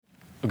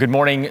Good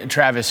morning,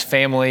 Travis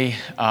family.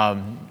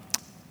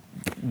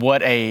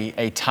 What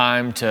a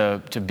time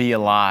to be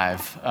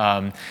alive.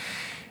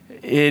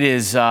 It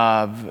is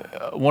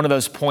one of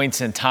those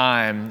points in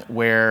time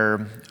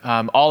where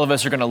all of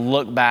us are going to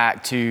look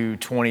back to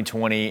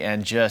 2020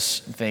 and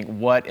just think,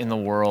 what in the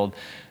world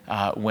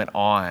went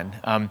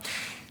on?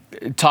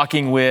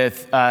 Talking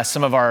with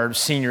some of our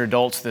senior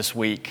adults this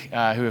week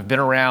who have been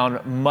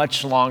around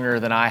much longer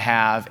than I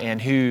have and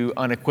who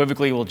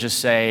unequivocally will just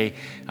say,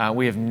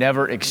 we have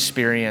never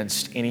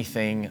experienced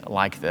anything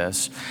like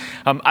this.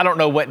 I don't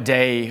know what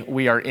day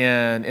we are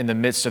in the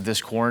midst of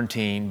this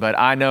quarantine, but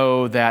I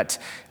know that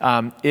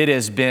it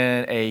has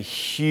been a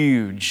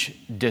huge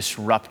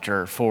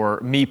disruptor for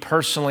me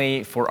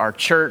personally, for our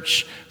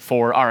church,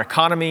 for our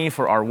economy,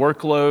 for our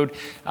workload,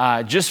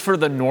 just for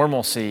the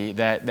normalcy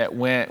that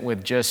went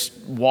with just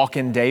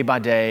walking day by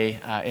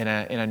day in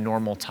a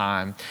normal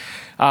time.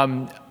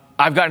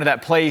 I've gotten to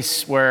that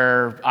place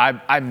where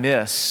I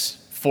miss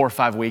 4 or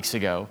 5 weeks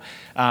ago.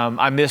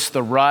 I miss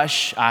the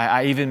rush.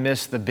 I even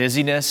miss the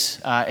busyness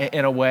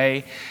in a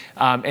way,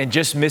 and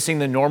just missing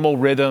the normal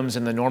rhythms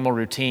and the normal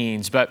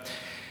routines. But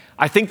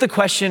I think the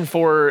question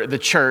for the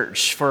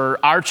church, for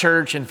our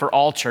church and for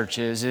all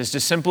churches, is to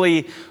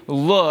simply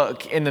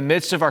look in the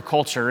midst of our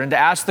culture and to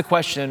ask the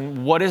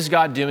question, what is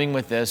God doing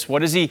with this?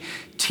 What is He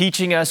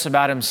teaching us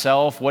about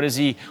Himself? What is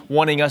He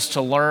wanting us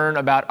to learn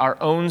about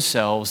our own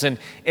selves? And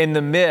in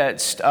the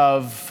midst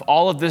of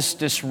all of this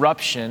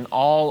disruption,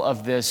 all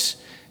of this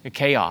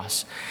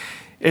chaos,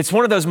 it's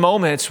one of those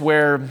moments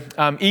where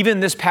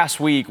even this past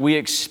week we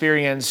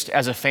experienced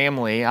as a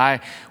family. I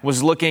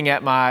was looking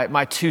at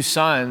my 2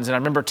 sons, and I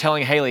remember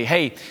telling Haley,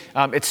 hey,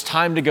 it's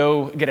time to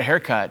go get a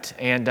haircut.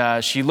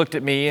 And she looked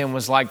at me and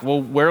was like,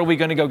 well, where are we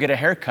going to go get a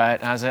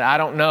haircut? And I said, I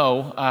don't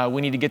know.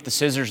 We need to get the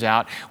scissors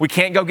out. We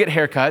can't go get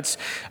haircuts.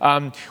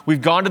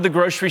 We've gone to the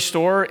grocery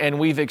store and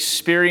we've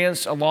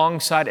experienced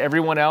alongside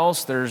everyone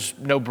else, there's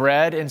no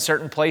bread in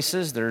certain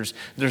places. There's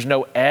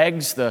no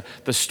eggs. The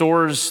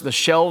stores, the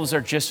shelves are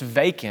just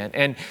vacant.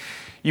 And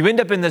you end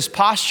up in this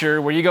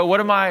posture where you go, what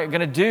am I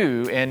going to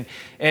do?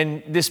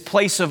 And this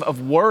place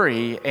of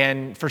worry,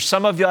 and for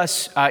some of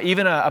us,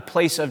 even a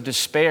place of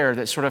despair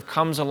that sort of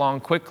comes along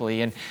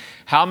quickly. And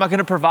how am I going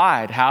to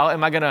provide? How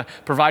am I going to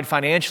provide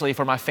financially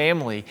for my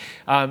family?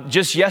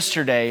 Just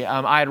yesterday,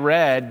 I had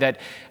read that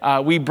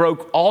we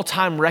broke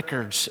all-time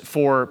records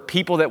for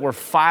people that were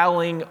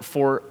filing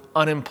for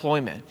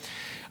unemployment.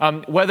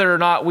 Whether or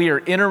not we are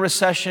in a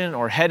recession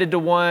or headed to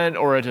one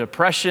or a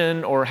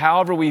depression or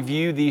however we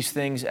view these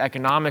things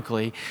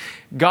economically,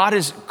 God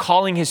is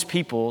calling His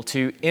people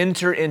to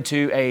enter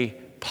into a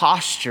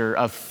posture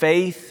of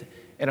faith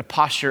and a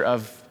posture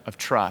of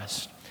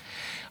trust.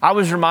 I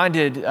was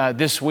reminded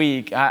this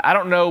week, I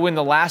don't know when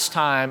the last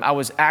time I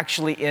was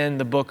actually in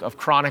the book of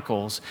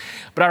Chronicles,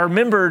 but I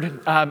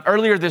remembered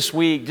earlier this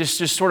week just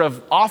sort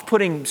of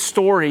off-putting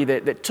story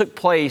that took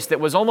place that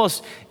was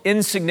almost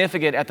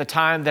insignificant at the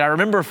time that I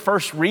remember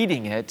first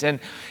reading it. And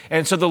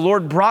so the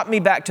Lord brought me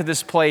back to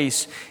this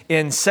place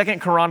in 2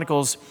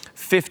 Chronicles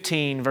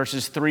 15,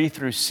 verses 3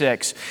 through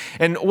 6.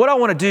 And what I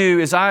want to do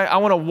is I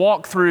want to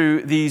walk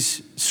through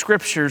these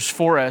scriptures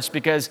for us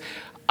because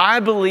I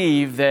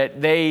believe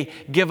that they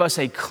give us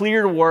a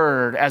clear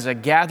word as a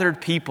gathered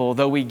people,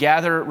 though we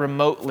gather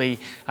remotely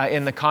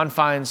in the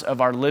confines of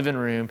our living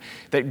room,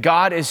 that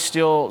God is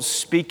still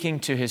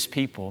speaking to His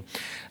people.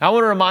 I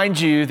want to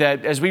remind you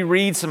that as we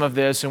read some of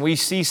this and we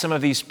see some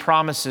of these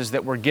promises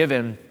that were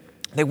given,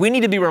 that we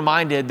need to be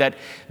reminded that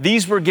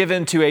these were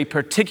given to a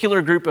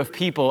particular group of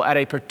people at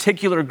a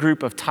particular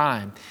group of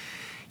time.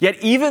 Yet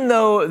even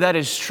though that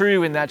is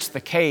true and that's the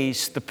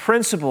case, the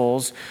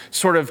principles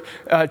sort of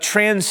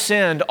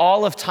transcend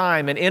all of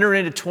time and enter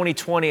into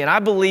 2020. And I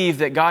believe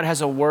that God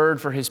has a word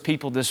for His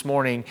people this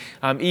morning,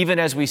 even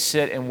as we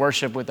sit and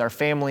worship with our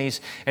families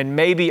and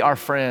maybe our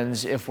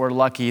friends if we're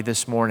lucky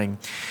this morning.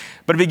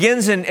 But it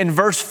begins in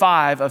verse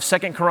 5 of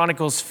 2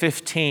 Chronicles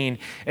 15.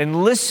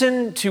 And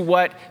listen to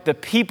what the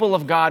people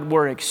of God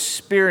were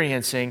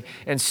experiencing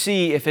and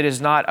see if it is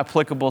not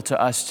applicable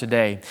to us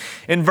today.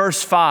 In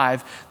verse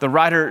 5, the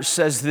writer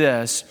says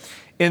this,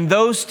 in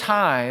those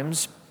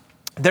times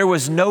there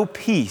was no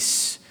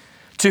peace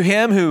to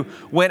him who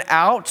went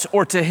out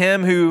or to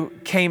him who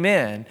came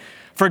in,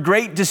 for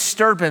great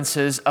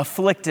disturbances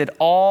afflicted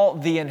all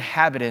the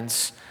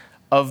inhabitants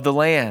of the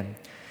land.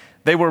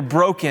 They were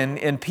broken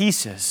in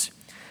pieces.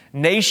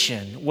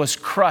 Nation was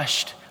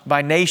crushed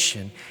by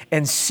nation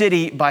and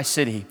city by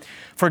city.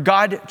 For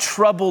God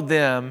troubled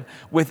them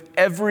with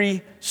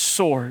every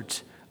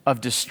sort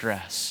of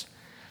distress.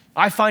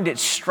 I find it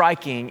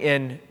striking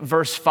in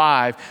verse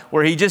 5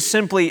 where he just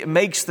simply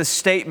makes the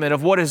statement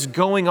of what is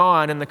going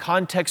on in the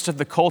context of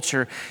the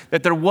culture,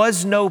 that there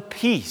was no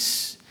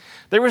peace.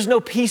 There was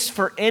no peace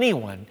for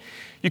anyone.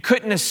 You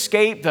couldn't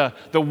escape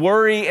the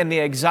worry and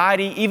the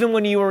anxiety, even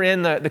when you were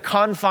in the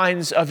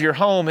confines of your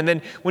home. And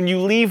then when you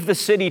leave the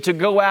city to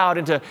go out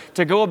and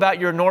to go about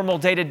your normal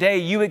day-to-day,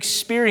 you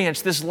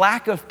experience this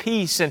lack of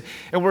peace. And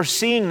we're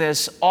seeing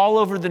this all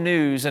over the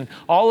news and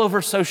all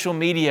over social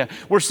media.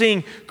 We're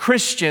seeing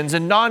Christians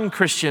and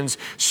non-Christians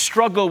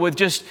struggle with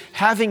just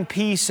having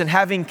peace and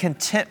having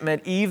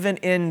contentment, even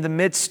in the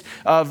midst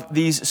of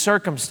these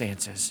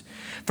circumstances.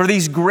 For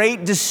these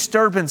great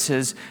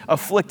disturbances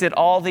afflicted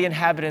all the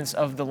inhabitants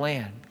of the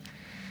land.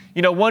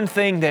 You know, one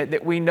thing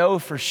that we know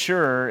for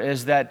sure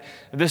is that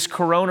this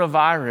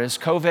coronavirus,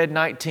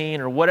 COVID-19,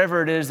 or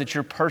whatever it is that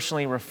you're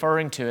personally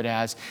referring to it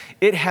as,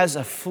 it has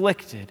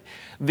afflicted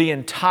the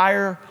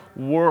entire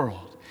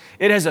world.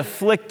 It has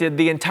afflicted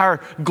the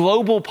entire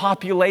global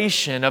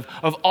population of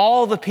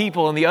all the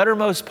people in the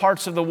uttermost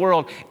parts of the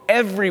world.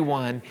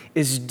 Everyone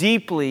is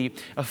deeply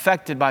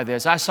affected by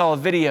this. I saw a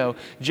video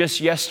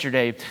just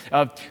yesterday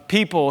of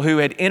people who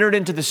had entered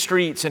into the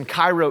streets in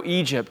Cairo,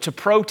 Egypt, to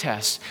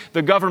protest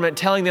the government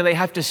telling them they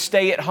have to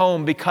stay at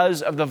home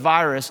because of the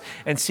virus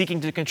and seeking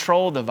to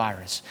control the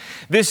virus.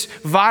 This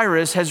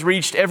virus has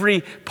reached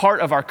every part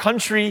of our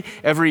country,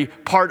 every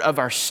part of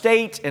our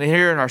state, and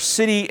here in our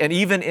city, and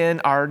even in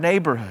our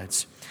neighborhoods.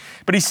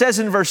 But he says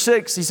in verse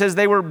 6, he says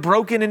they were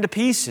broken into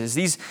pieces.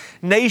 These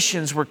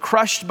nations were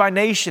crushed by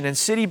nation and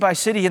city by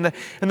city. And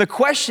the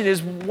question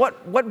is,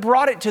 what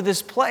brought it to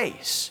this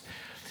place?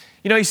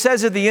 You know, he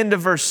says at the end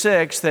of verse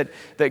 6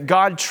 that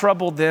God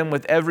troubled them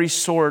with every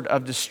sort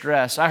of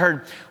distress. I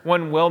heard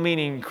one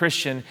well-meaning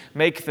Christian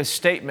make the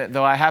statement,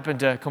 though I happen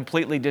to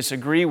completely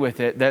disagree with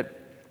it, that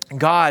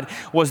God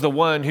was the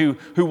one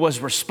who was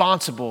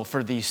responsible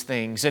for these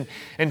things.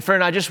 And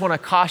friend, I just want to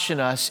caution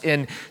us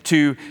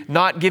into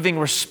not giving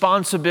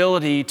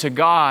responsibility to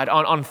God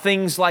on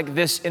things like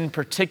this in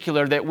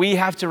particular, that we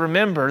have to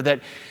remember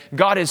that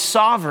God is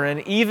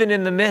sovereign even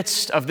in the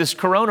midst of this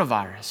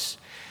coronavirus.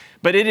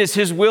 But it is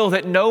His will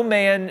that no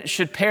man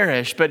should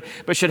perish, but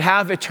should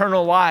have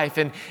eternal life.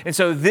 And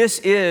so this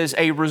is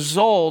a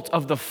result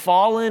of the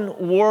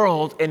fallen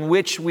world in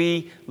which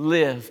we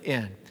live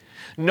in.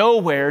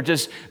 Nowhere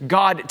does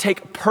God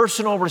take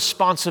personal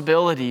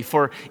responsibility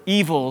for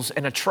evils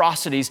and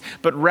atrocities,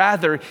 but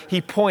rather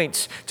He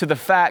points to the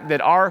fact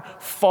that our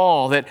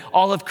fall, that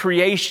all of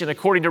creation,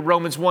 according to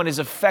Romans 1, is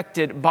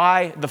affected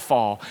by the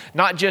fall.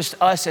 Not just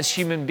us as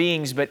human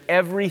beings, but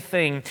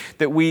everything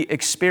that we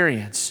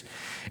experience.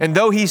 And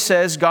though he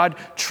says God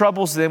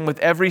troubles them with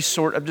every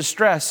sort of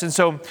distress. And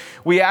so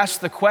we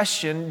ask the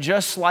question,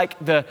 just like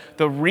the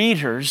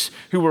readers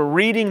who were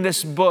reading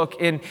this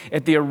book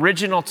at the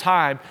original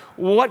time,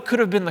 what could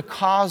have been the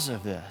cause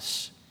of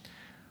this?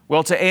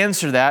 Well, to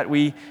answer that,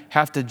 we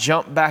have to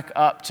jump back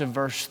up to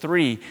verse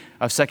 3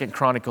 of 2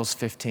 Chronicles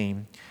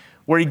 15,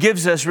 where he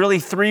gives us really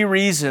 3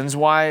 reasons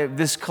why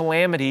this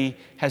calamity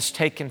has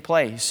taken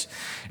place.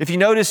 If you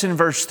notice in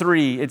verse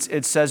 3,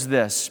 it says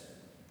this: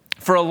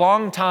 for a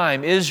long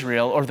time,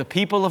 Israel, or the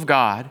people of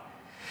God,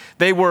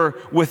 they were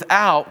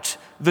without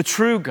the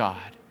true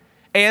God.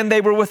 And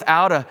they were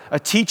without a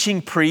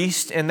teaching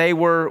priest, and they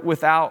were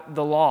without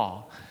the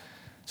law.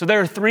 So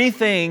there are 3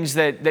 things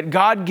that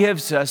God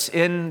gives us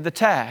in the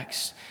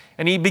text.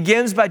 And he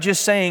begins by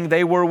just saying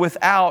they were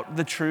without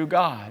the true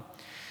God.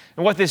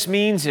 And what this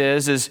means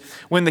is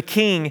when the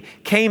king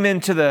came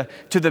into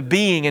the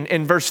being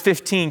in verse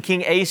 15,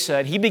 King Asa,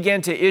 and he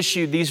began to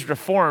issue these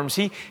reforms,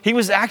 he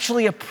was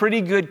actually a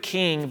pretty good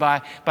king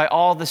by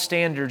all the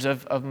standards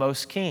of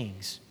most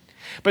kings.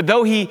 But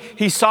though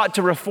he sought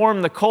to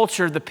reform the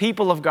culture, the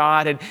people of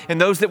God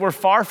and those that were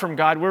far from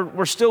God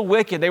were still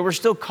wicked. They were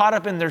still caught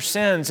up in their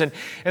sins, and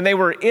they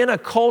were in a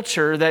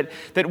culture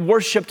that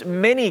worshiped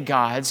many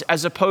gods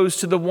as opposed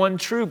to the one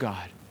true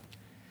God.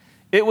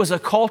 It was a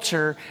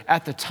culture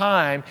at the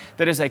time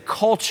that is a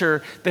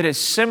culture that is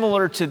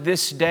similar to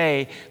this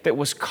day, that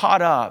was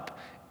caught up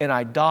in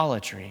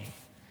idolatry.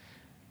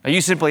 Now,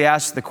 you simply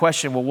ask the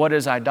question, well, what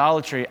is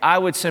idolatry? I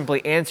would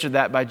simply answer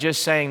that by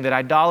just saying that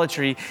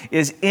idolatry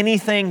is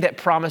anything that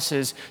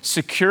promises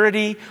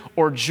security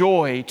or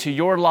joy to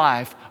your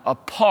life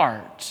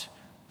apart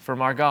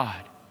from our God.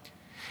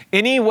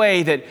 Any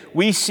way that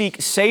we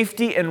seek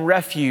safety and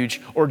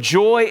refuge or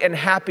joy and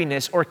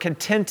happiness or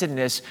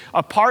contentedness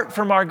apart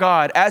from our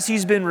God, as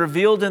He's been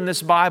revealed in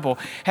this Bible,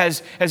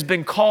 has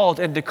been called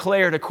and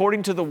declared,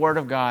 according to the Word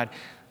of God,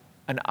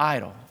 an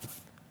idol.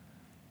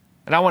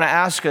 And I want to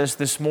ask us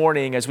this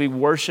morning, as we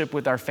worship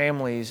with our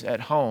families at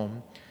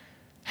home,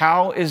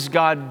 how is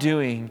God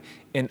doing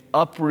in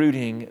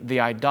uprooting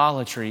the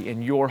idolatry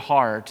in your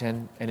heart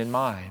and in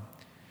mine?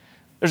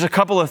 There's a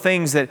couple of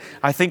things that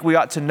I think we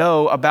ought to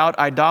know about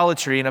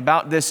idolatry and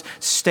about this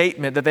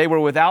statement that they were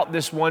without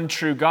this one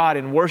true God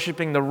and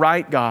worshiping the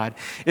right God.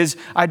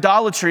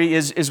 Idolatry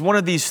is one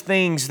of these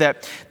things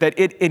that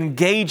it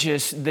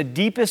engages the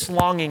deepest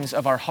longings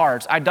of our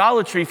hearts.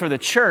 Idolatry for the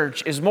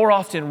church is more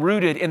often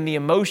rooted in the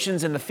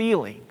emotions and the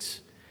feelings.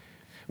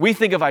 We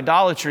think of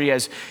idolatry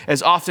as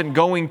often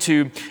going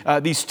to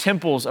these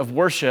temples of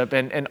worship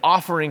and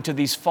offering to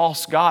these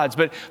false gods.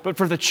 But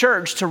for the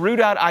church to root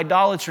out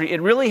idolatry,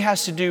 it really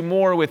has to do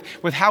more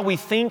with how we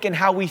think and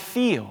how we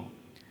feel.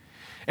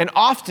 And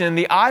often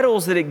the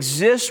idols that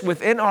exist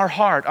within our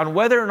heart on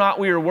whether or not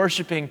we are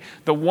worshiping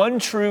the one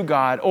true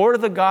God or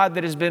the God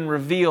that has been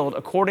revealed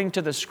according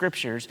to the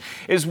Scriptures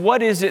is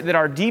what is it that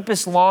our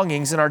deepest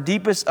longings and our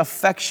deepest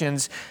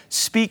affections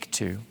speak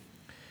to.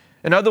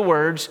 In other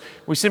words,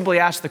 we simply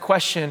ask the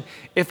question,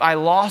 if I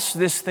lost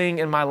this thing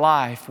in my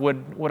life,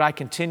 would I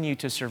continue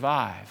to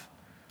survive?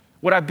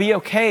 Would I be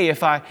okay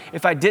if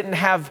I didn't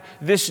have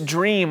this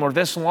dream or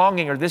this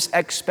longing or this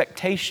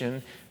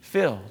expectation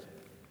filled?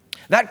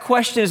 That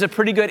question is a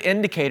pretty good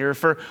indicator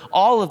for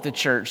all of the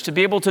church to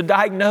be able to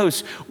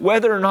diagnose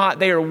whether or not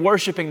they are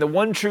worshiping the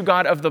one true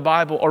God of the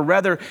Bible, or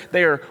rather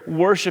they are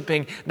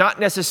worshiping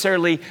not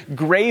necessarily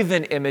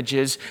graven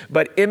images,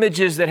 but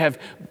images that have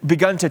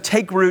begun to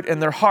take root in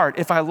their heart.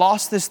 If I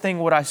lost this thing,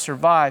 would I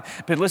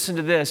survive? But listen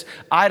to this,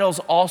 idols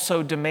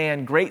also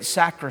demand great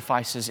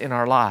sacrifices in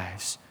our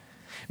lives.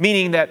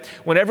 Meaning that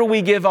whenever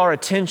we give our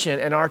attention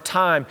and our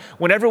time,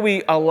 whenever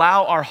we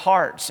allow our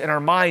hearts and our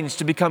minds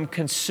to become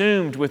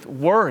consumed with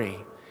worry,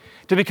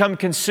 to become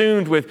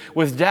consumed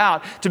with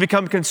doubt, to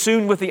become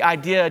consumed with the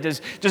idea,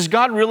 does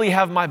God really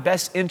have my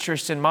best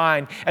interest in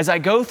mind as I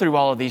go through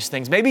all of these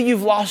things? Maybe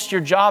you've lost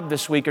your job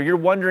this week, or you're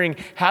wondering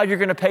how you're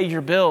going to pay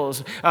your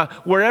bills.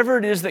 Wherever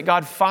it is that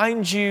God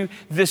finds you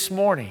this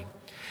morning,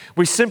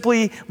 we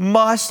simply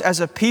must, as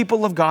a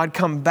people of God,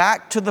 come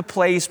back to the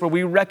place where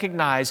we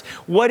recognize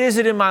what is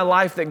it in my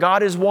life that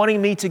God is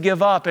wanting me to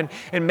give up. And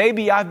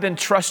maybe I've been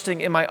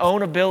trusting in my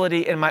own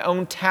ability, in my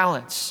own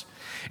talents,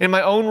 in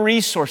my own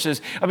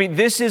resources. I mean,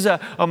 this is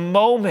a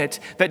moment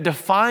that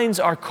defines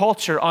our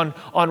culture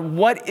on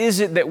what is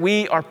it that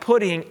we are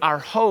putting our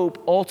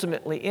hope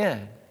ultimately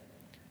in.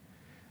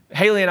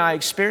 Haley and I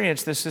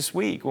experienced this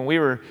week when we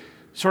were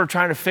sort of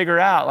trying to figure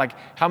out, like,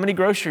 how many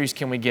groceries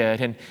can we get,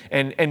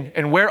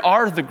 and where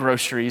are the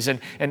groceries, and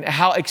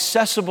how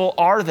accessible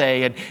are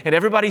they, and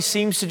everybody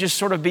seems to just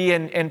sort of be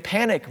in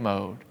panic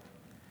mode.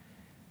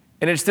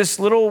 And it's this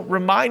little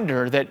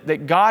reminder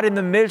that God, in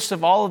the midst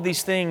of all of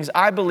these things,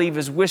 I believe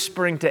is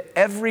whispering to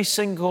every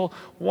single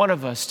one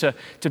of us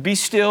to be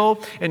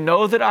still and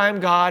know that I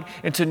am God,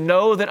 and to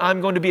know that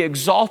I'm going to be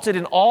exalted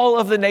in all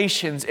of the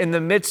nations in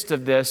the midst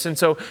of this. And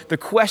so the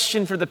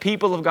question for the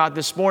people of God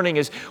this morning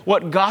is,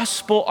 what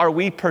gospel are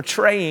we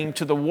portraying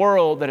to the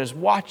world that is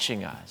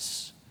watching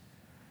us?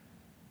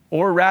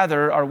 Or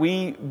rather, are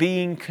we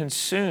being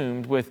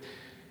consumed with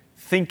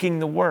thinking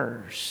the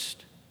worst?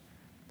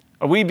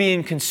 Are we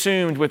being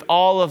consumed with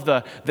all of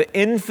the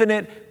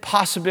infinite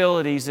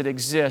possibilities that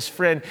exist?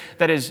 Friend,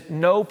 that is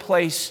no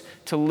place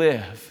to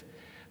live.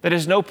 That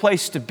is no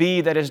place to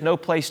be. That is no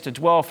place to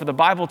dwell. For the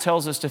Bible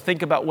tells us to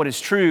think about what is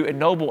true and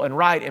noble and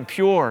right and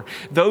pure.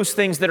 Those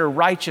things that are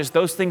righteous,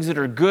 those things that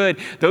are good,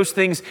 those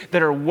things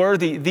that are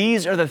worthy.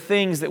 These are the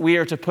things that we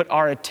are to put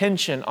our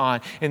attention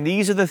on. And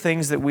these are the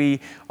things that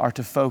we are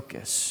to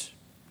focus.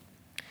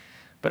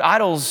 But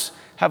idols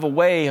have a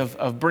way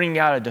of bringing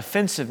out a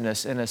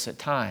defensiveness in us at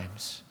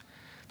times.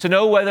 To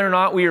know whether or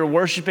not we are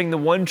worshiping the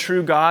one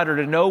true God, or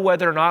to know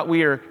whether or not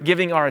we are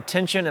giving our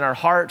attention and our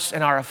hearts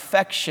and our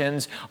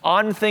affections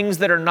on things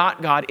that are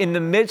not God. In the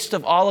midst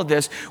of all of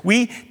this,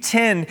 we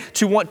tend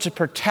to want to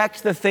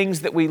protect the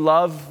things that we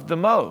love the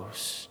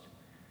most.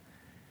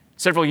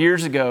 Several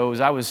years ago,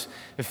 as I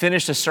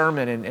finished a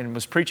sermon and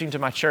was preaching to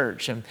my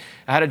church, and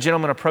I had a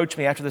gentleman approach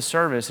me after the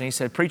service, and he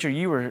said, "Preacher,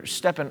 you were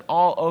stepping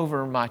all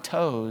over my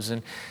toes."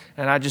 And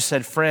I just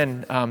said,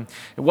 "Friend,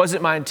 it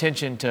wasn't my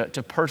intention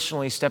to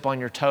personally step on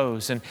your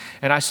toes." And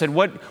I said,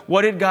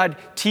 what did God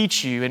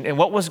teach you? And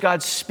what was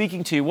God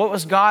speaking to you? What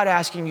was God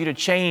asking you to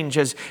change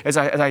as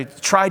I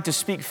tried to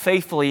speak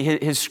faithfully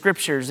His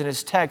Scriptures and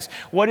His text?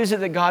 What is it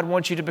that God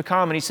wants you to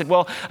become? And he said,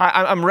 "Well,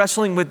 I'm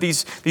wrestling with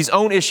these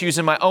own issues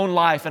in my own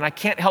life, and I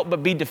can't help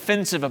but be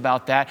defensive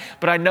about that.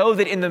 But I know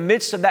that in the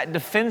midst of that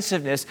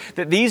defensiveness,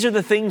 that these are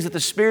the things that the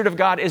Spirit of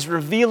God is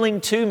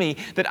revealing to me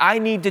that I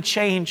need to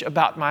change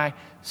about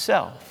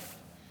myself."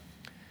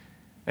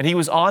 And he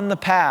was on the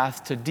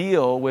path to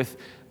deal with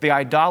the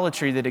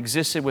idolatry that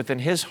existed within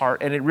his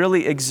heart, and it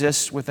really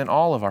exists within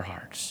all of our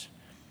hearts.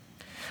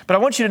 But I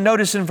want you to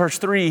notice in verse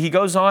 3, he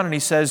goes on and he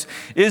says,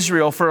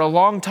 "Israel for a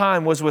long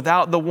time was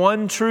without the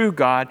one true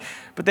God,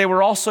 but they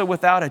were also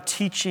without a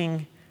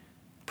teaching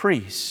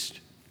priest."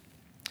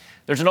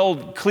 There's an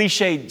old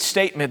cliched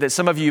statement that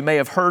some of you may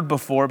have heard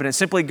before, but it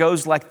simply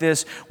goes like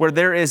this: where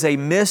there is a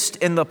mist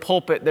in the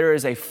pulpit, there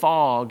is a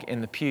fog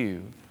in the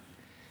pew.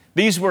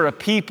 These were a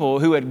people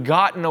who had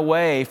gotten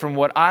away from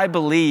what I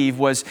believe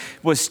was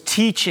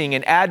teaching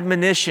and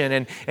admonition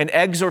and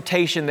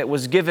exhortation that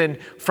was given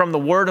from the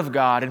Word of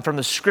God and from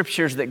the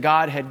Scriptures that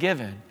God had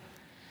given.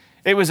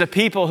 It was a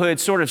people who had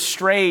sort of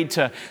strayed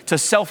to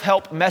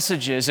self-help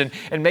messages and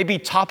maybe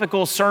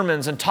topical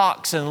sermons and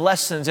talks and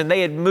lessons, and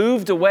they had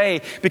moved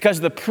away because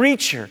the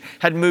preacher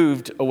had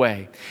moved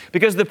away.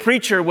 Because the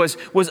preacher was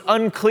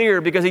unclear,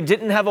 because he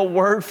didn't have a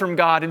word from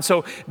God, and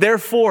so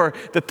therefore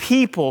the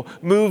people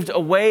moved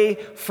away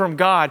from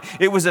God.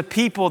 It was a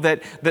people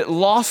that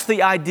lost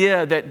the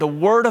idea that the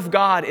Word of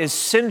God is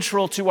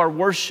central to our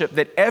worship,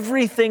 that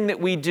everything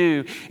that we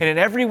do and in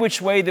every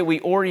which way that we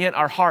orient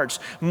our hearts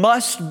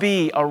must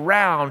be around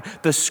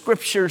the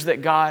Scriptures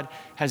that God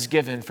has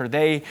given, for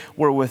they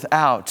were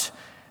without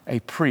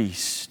a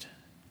priest.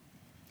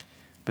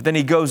 But then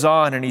he goes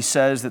on and he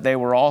says that they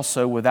were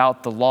also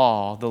without the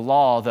law,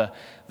 the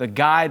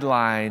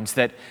guidelines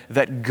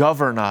that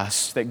govern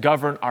us, that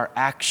govern our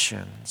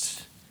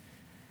actions.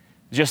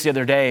 Just the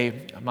other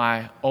day,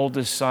 my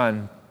oldest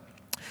son,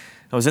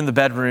 I was in the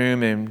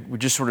bedroom and we're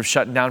just sort of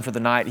shutting down for the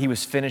night. He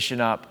was finishing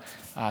up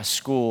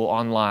school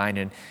online,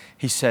 and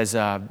he says,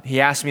 he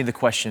asked me the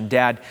question,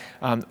 Dad,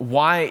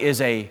 why is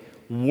a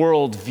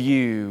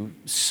worldview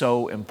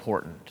so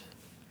important?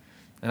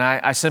 And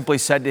I simply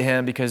said to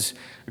him, because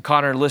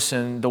Connor,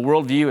 listen, the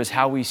worldview is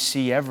how we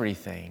see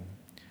everything.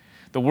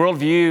 The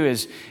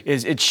worldview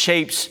it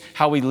shapes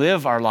how we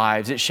live our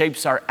lives. It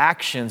shapes our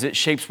actions. It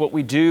shapes what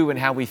we do and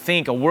how we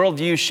think. A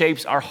worldview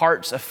shapes our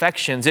heart's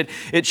affections.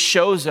 It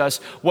shows us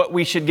what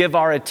we should give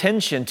our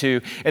attention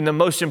to. And the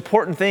most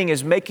important thing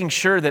is making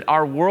sure that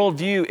our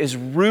worldview is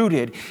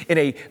rooted in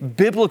a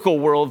biblical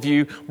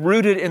worldview,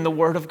 rooted in the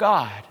Word of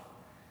God.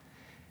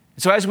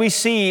 So as we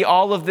see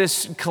all of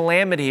this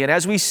calamity and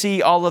as we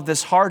see all of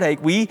this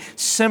heartache, we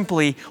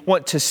simply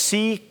want to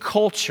see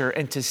culture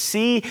and to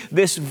see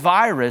this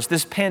virus,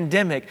 this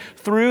pandemic,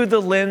 through the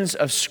lens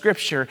of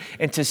Scripture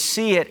and to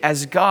see it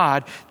as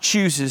God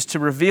chooses to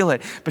reveal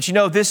it. But you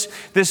know, this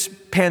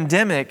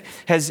pandemic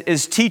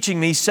is teaching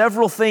me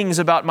several things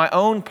about my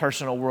own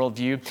personal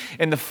worldview.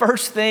 And the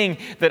first thing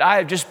that I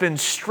have just been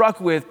struck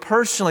with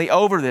personally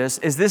over this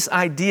is this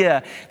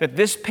idea that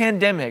this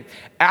pandemic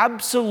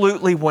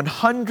absolutely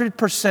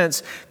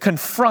 100%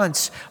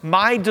 confronts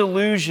my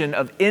delusion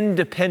of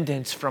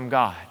independence from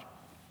God.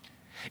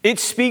 It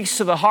speaks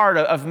to the heart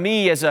of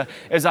me as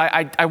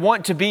I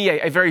want to be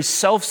a very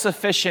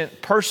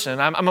self-sufficient person.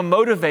 I'm a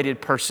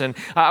motivated person.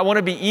 I want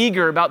to be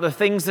eager about the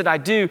things that I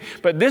do.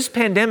 But this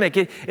pandemic,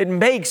 it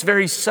makes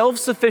very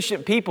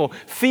self-sufficient people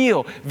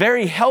feel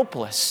very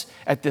helpless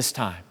at this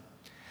time.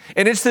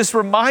 And it's this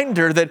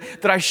reminder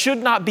that I should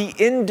not be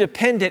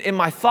independent in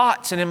my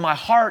thoughts and in my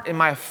heart and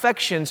my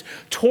affections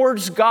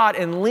towards God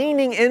and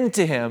leaning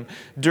into Him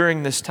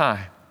during this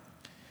time.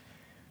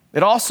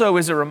 It also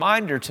is a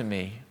reminder to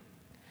me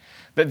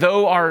that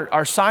though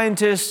our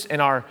scientists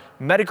and our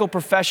medical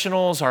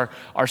professionals are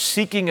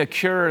seeking a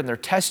cure and they're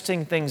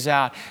testing things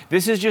out,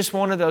 this is just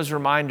one of those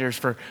reminders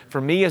for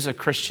me as a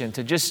Christian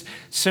to just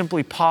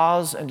simply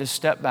pause and to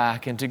step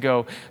back and to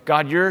go,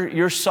 God,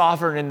 you're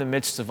sovereign in the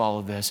midst of all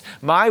of this.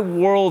 My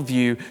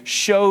worldview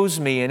shows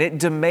me and it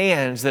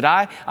demands that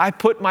I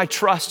put my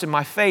trust and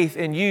my faith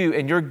in you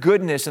and your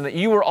goodness and that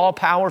you are all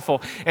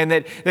powerful and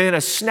that in a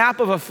snap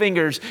of a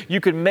fingers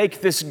you could make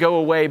this go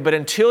away. But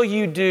until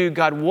you do,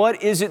 God,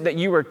 what is it that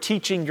you are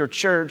teaching your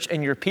church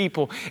and your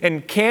people? And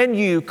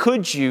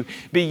could you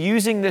be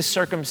using this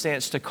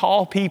circumstance to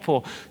call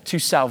people to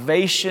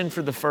salvation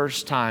for the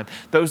first time?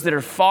 Those that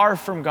are far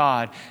from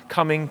God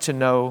coming to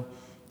know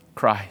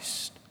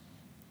Christ.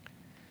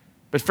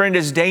 But friend,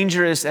 as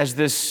dangerous as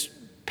this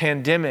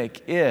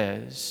pandemic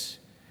is,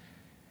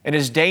 and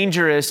as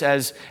dangerous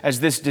as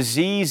this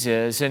disease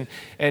is,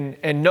 and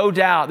no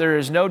doubt, there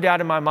is no doubt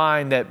in my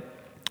mind that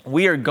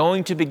we are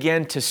going to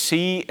begin to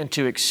see and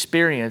to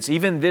experience,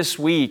 even this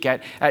week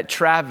at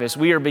Travis,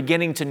 we are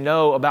beginning to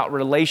know about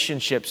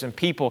relationships and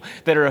people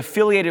that are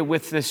affiliated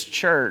with this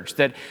church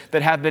that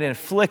have been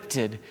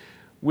inflicted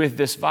with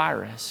this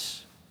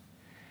virus.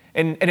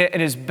 And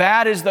as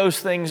bad as those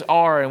things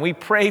are, and we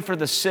pray for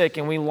the sick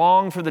and we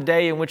long for the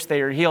day in which they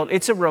are healed,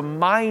 it's a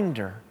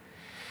reminder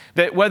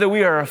that whether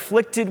we are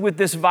afflicted with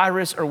this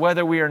virus or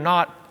whether we are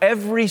not,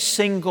 every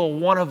single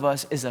one of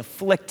us is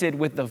afflicted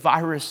with the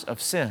virus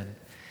of sin.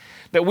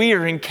 That we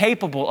are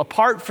incapable,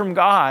 apart from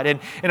God and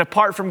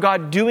apart from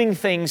God doing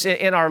things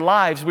in our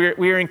lives,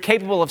 we are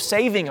incapable of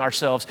saving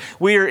ourselves.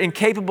 We are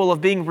incapable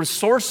of being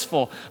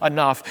resourceful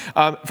enough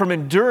from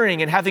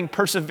enduring and having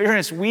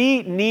perseverance.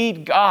 We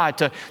need God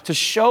to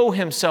show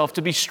Himself,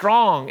 to be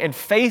strong and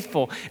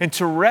faithful and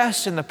to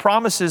rest in the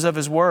promises of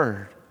His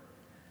Word.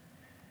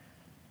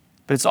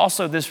 But it's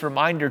also this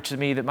reminder to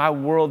me that my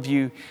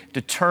worldview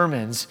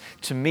determines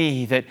to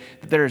me that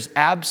there's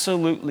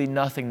absolutely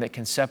nothing that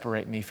can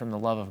separate me from the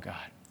love of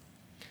God.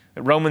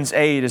 That Romans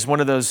 8 is one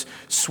of those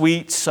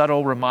sweet,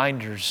 subtle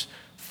reminders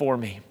for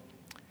me.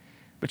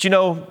 But you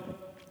know,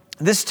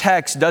 this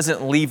text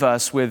doesn't leave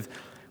us with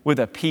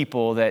a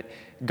people that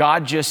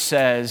God just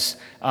says,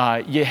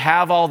 you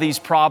have all these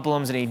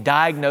problems, and He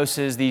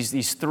diagnoses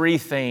these three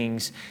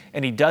things,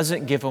 and He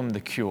doesn't give them the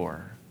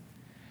cure.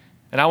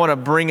 And I want to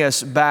bring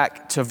us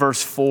back to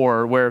verse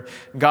 4, where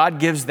God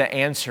gives the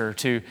answer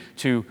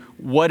to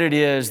what it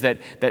is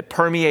that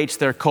permeates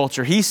their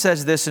culture. He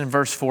says this in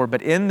verse 4,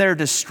 but in their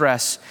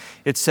distress,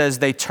 it says,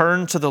 they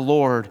turned to the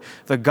Lord,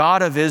 the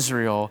God of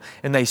Israel,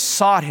 and they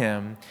sought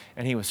Him,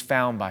 and He was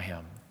found by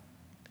him.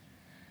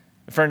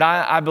 Friend,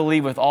 I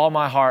believe with all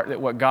my heart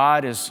that what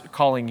God is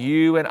calling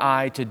you and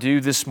I to do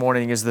this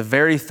morning is the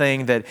very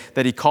thing that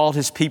He called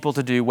His people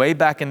to do way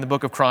back in the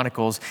book of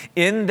Chronicles,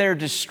 in their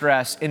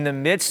distress, in the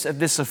midst of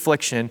this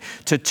affliction,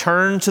 to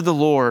turn to the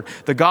Lord,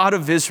 the God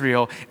of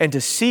Israel, and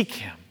to seek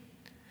Him,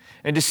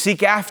 and to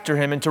seek after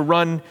Him, and to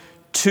run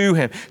to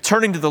Him.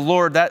 Turning to the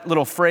Lord, that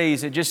little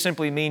phrase, it just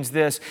simply means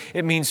this.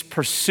 It means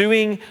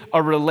pursuing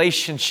a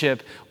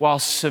relationship while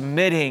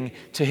submitting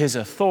to His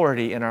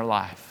authority in our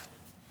life.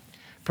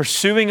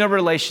 Pursuing a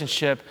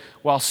relationship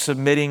while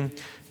submitting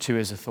to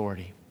His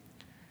authority.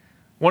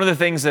 One of the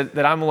things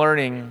that I'm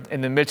learning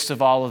in the midst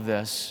of all of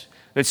this,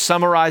 that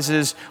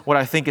summarizes what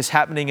I think is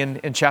happening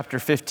in chapter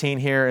 15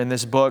 here in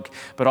this book,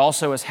 but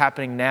also is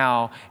happening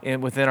now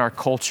within our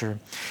culture,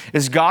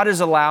 is God is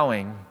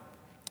allowing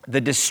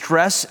the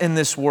distress in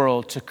this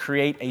world to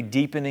create a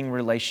deepening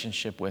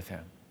relationship with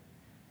Him.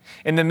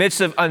 In the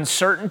midst of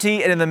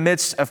uncertainty and in the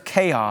midst of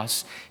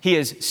chaos, He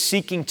is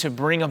seeking to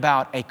bring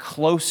about a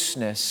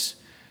closeness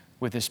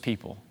with His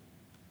people.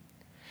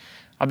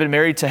 I've been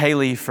married to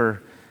Haley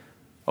for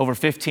over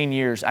 15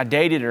 years. I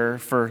dated her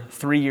for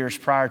 3 years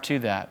prior to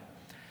that.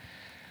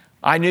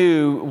 I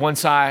knew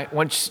once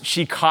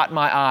she caught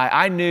my eye,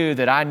 I knew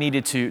that I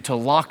needed to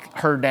lock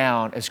her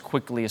down as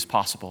quickly as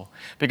possible,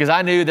 because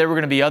I knew there were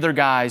going to be other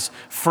guys,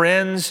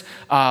 friends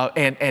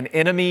and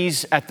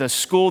enemies at the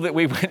school that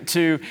we went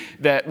to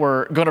that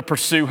were going to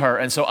pursue her.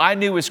 And so I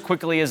knew as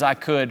quickly as I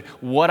could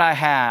what I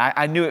had.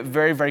 I knew it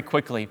very, very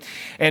quickly.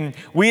 And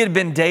we had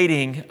been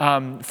dating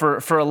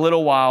for a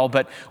little while,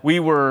 but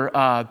we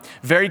were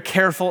very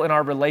careful in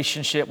our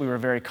relationship. We were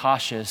very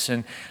cautious.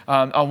 And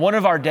on one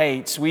of our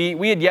dates,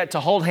 we had yet to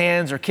hold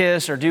hands or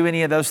kiss or do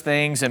any of those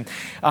things. And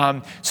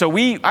so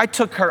I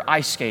took her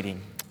ice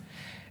skating.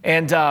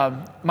 And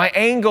my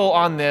angle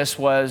on this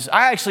was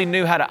I actually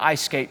knew how to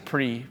ice skate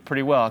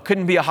pretty well. I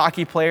couldn't be a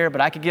hockey player, but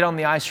I could get on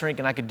the ice rink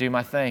and I could do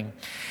my thing.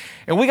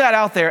 And we got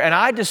out there, and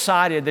I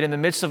decided that in the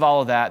midst of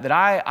all of that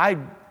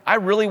I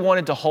really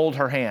wanted to hold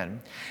her hand.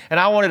 And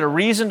I wanted a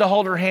reason to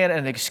hold her hand and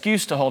an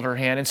excuse to hold her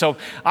hand. And so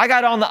I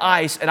got on the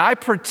ice and I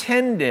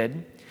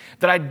pretended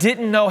that I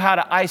didn't know how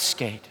to ice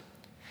skate.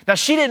 Now,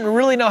 she didn't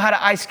really know how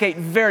to ice skate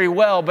very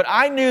well, but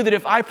I knew that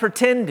if I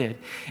pretended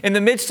in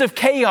the midst of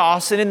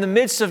chaos and in the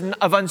midst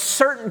of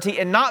uncertainty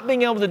and not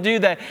being able to do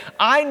that,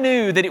 I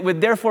knew that it would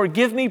therefore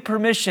give me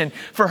permission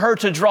for her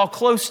to draw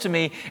close to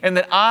me and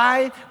that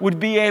I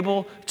would be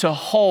able to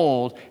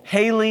hold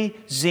Haley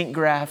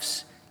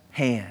Zinkgraf's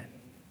hand.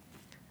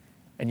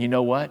 And you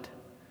know what?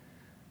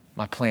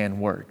 My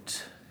plan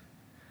worked.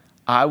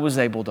 I was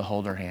able to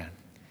hold her hand.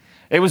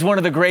 It was one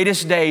of the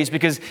greatest days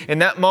because in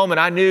that moment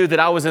I knew that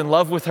I was in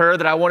love with her,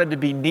 that I wanted to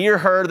be near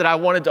her, that I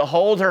wanted to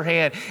hold her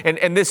hand.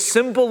 And this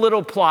simple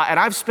little plot, and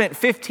I've spent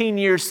 15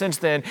 years since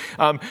then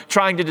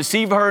trying to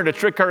deceive her and to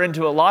trick her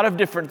into a lot of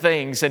different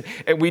things. And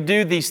we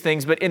do these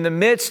things, but in the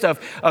midst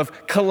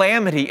of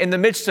calamity, in the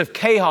midst of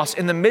chaos,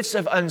 in the midst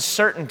of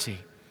uncertainty,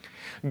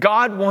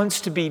 God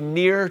wants to be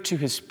near to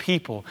His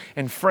people.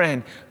 And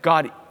friend,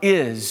 God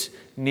is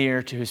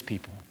near to His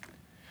people.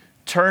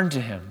 Turn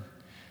to Him,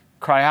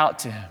 cry out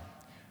to Him.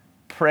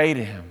 Pray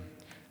to Him,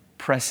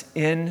 press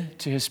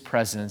into His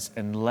presence,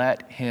 and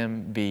let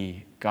Him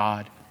be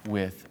God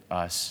with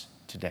us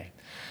today.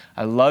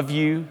 I love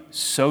you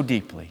so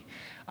deeply.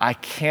 I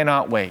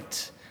cannot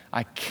wait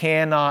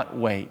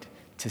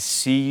to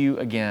see you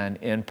again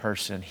in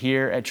person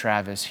here at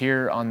Travis,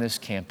 here on this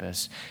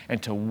campus,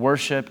 and to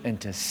worship and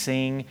to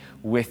sing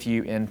with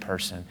you in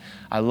person.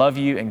 I love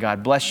you and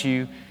God bless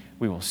you.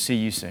 We will see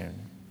you soon.